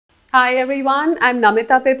Hi everyone, I'm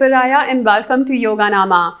Namita Peparaya and welcome to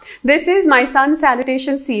Yoganama. This is my Sun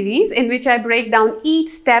Salutations series in which I break down each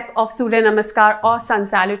step of Surya Namaskara or Sun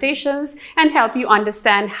Salutations and help you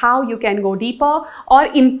understand how you can go deeper or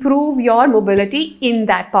improve your mobility in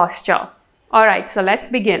that posture. Alright, so let's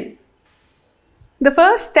begin. The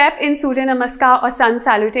first step in Surya Namaskara or Sun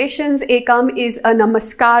Salutations Ekam is a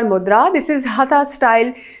Namaskar Mudra. This is Hatha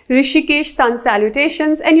style Rishikesh Sun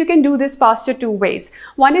Salutations, and you can do this posture two ways.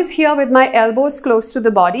 One is here with my elbows close to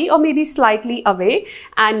the body or maybe slightly away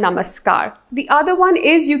and Namaskar. The other one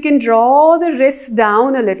is you can draw the wrists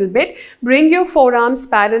down a little bit, bring your forearms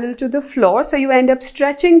parallel to the floor so you end up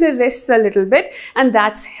stretching the wrists a little bit, and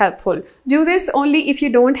that's helpful. Do this only if you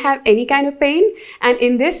don't have any kind of pain, and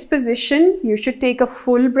in this position you should take a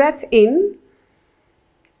full breath in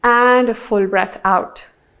and a full breath out.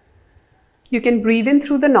 You can breathe in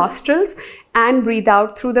through the nostrils and breathe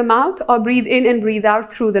out through the mouth, or breathe in and breathe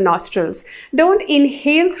out through the nostrils. Don't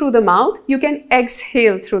inhale through the mouth, you can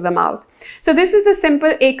exhale through the mouth. So this is the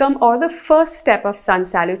simple Ekam or the first step of Sun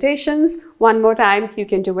Salutations. One more time, you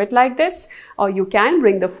can do it like this, or you can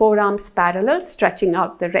bring the forearms parallel, stretching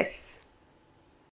out the wrists.